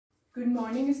Good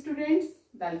morning students.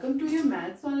 Welcome to your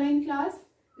maths online class.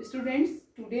 Students,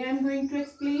 today I am going to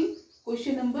explain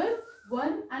question number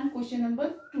 1 and question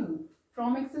number 2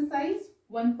 from exercise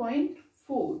 1.4.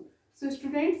 So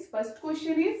students, first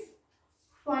question is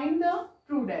find the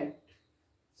product.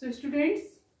 So students,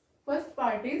 first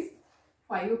part is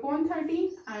 5 upon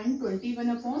 13 and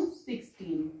 21 upon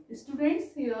 16. Students,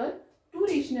 here two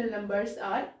rational numbers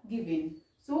are given.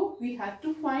 So we have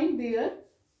to find their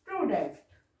product.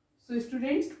 So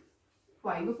students,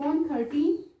 5 upon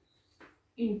 13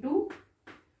 into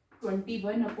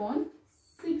 21 upon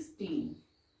 16.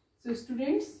 So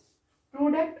students,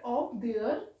 product of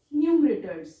their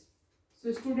numerators.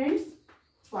 So students,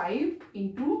 5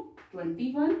 into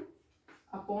 21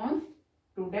 upon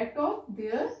product of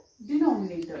their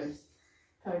denominators.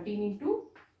 13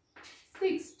 into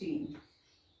 16.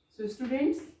 So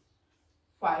students,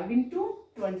 5 into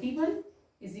 21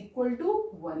 is equal to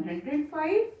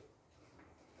 105.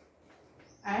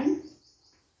 And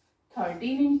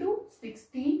 13 into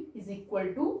 16 is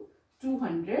equal to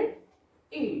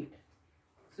 208.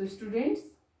 So students,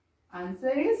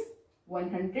 answer is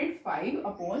 105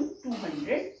 upon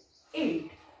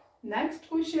 208. Next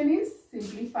question is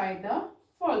simplify the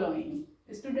following.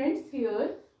 Students,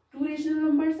 here two rational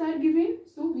numbers are given.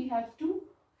 So we have to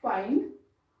find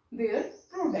their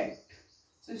product.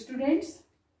 So students,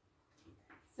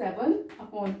 7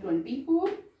 upon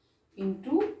 24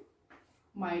 into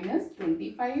minus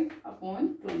 25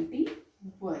 upon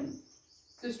 21.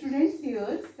 So students,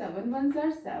 here 7 ones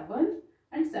are 7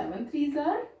 and 7 threes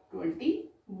are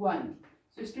 21.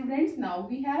 So students, now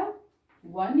we have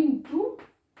 1 into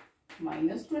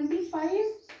minus 25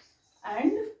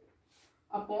 and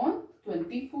upon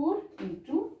 24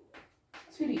 into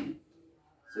 3.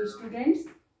 So students,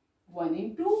 1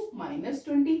 into minus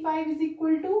 25 is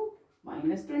equal to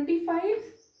minus 25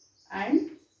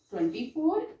 and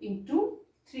 24 into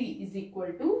 3 is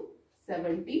equal to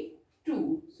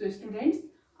 72. So students,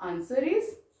 answer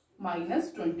is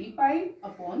minus 25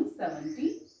 upon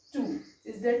 72.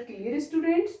 Is that clear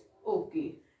students?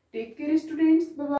 Okay. Take care students. Bye bye.